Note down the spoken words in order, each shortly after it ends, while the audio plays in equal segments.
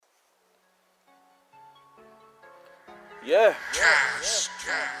Yeah.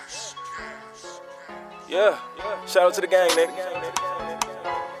 Yeah. Shout out to the gang, nigga.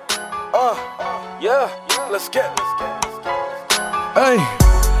 Yeah. Let's get. Hey,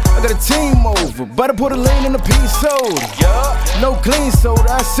 I got a team over. Butter put a lean in a pea soda. Yeah. No clean soda.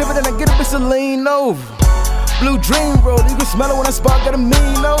 I sip it and I get a bitch to lean over. Blue dream roller, you can smell it when I spark, got a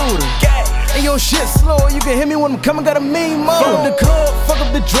mean odor. And your shit slow, you can hear me when I'm coming, got a mean mode. Fuck up the club, fuck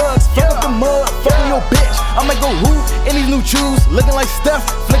up the drugs, fuck up the mud, fuck up your bitch. I might go hoop in these new shoes, looking like Steph,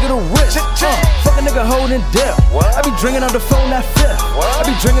 flicking the wrist. Fuck a nigga holding dip. I be drinking on the phone, that fifth. I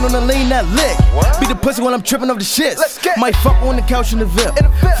be drinking on the lean, that lick. Be the pussy when I'm tripping off the shits. Might fuck on the couch in the VIP.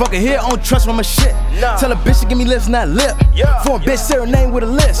 Fuck a here, I don't trust on my shit. Tell a bitch to give me lips, not lip. For a bitch, say her name with a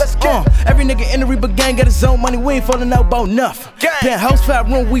list. Every nigga in the Reaper gang got his own money, we ain't falling out about nothing. Penthouse, fat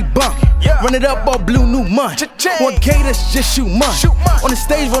room, we bunkin'. Run it up all blue new month. 1K, that's just shoot month. On the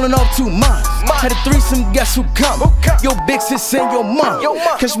stage rolling off 2 months. Had a threesome, guess who come? Your big sis and your mom.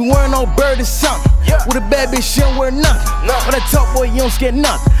 Cause we wearing all bird or something. With a bad bitch, she don't wear nothing. When I talk, boy, you don't scare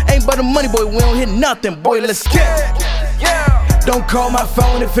nothing. Ain't but the money, boy, we don't hit nothing. Boy, let's get it. Don't call my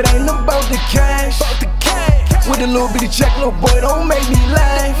phone if it ain't about the cash. With a little bitty check, little boy, don't make me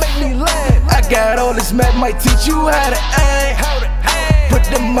laugh. I got all this math, might teach you how to act. Put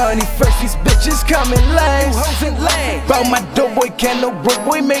the money first, these bitches coming last. Bout my dope boy, can't no broke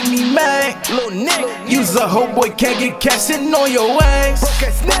boy make me mad. Little nigga, use a hoe boy, can't get cash sitting on your ass.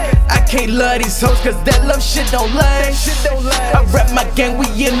 I can't love these hoes cause that love shit don't last. I rap my gang, we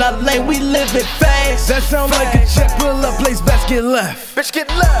in our lane, we living fast. That sound like a check, pull up, place best, get left. Bitch, get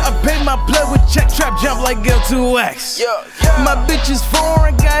left. I pay my blood with check, trap, jump like L2X. My bitch is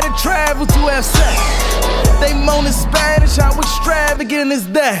foreign, gotta travel to have sex. They moanin' Spanish, how extravagant is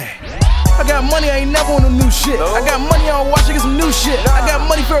that? I got money, I ain't never on no new shit. I got money, I don't watch, I get some new shit. I got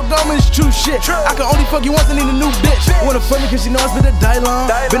money for a garment, it's true shit. I can only fuck you once, I need a new bitch. Wanna fuck me cause she know I spit a die long.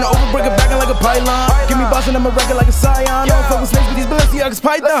 Been an overbreaker backing like a pylon. Give me bossin' on my record like a scion. Don't fuck with snakes with these Balenciagas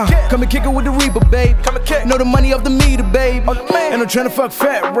python. Come and kick it with the Reaper, babe. Know the money off the meter, babe. And I'm tryna fuck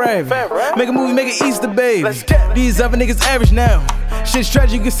Fat Raven. Make a movie, make it Easter, baby. These other niggas average now. Shit's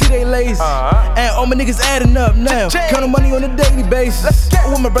tragic, you can see they lazy. And all my niggas adding up now. Counting money on a daily basis.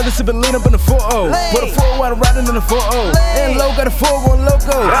 With my brother sippin' lean up in the 4-0. Put a 4 while I'm riding in the 4-0. And low, got a 4 going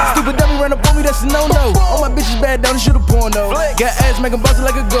loco. Stupid dummy ran up on me, that's a no-no. All my bitches bad down, shoot a porno. Got ass, make 'em bust it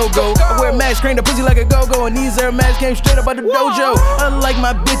like a go-go. I wear a mask, crank the pussy like a go-go. And these air masks came straight up out the dojo. I like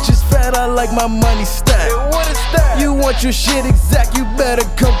my bitches fat, I like my money stacked. You want your shit exact, you better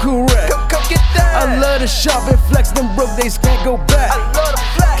come correct. I love to shop and flex, them broke days can't go back.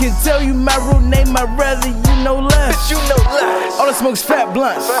 Can tell you my real name, I'd rather you know less. All the smoke's fat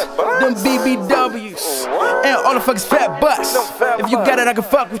blunts, them BBWs, and all the fuck's fat butts. If you got it, I can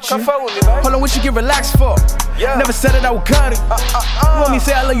fuck with you. Hold on, what you get relaxed for? Never said it, I would cut it. You want me to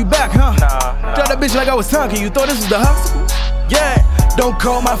say I love you back, huh? Drop that bitch like I was talking, you thought this was the hustle? Yeah, don't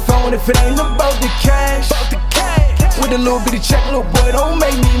call my phone if it ain't about the cash. With a little bitty check, little boy, don't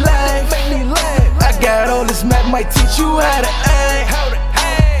make me laugh. I got all this math, might teach you how to act.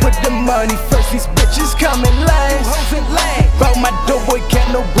 Put the money first, these bitches coming last. Bout my dope boy,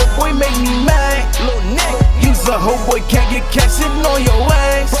 can't no broke boy make me mad. Use a hoe boy, can't get cash sitting on your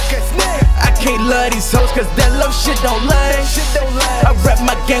ass. I can't love these hoes cause that love shit don't last. I rap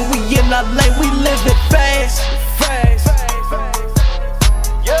my gang, we in our lane, we living fast.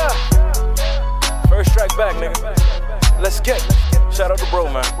 Yeah. First track back, nigga. Let's get it. Shout out to bro,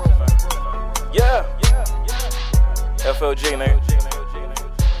 man. Yeah. FLG, nigga.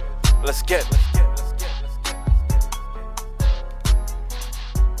 Let's get it.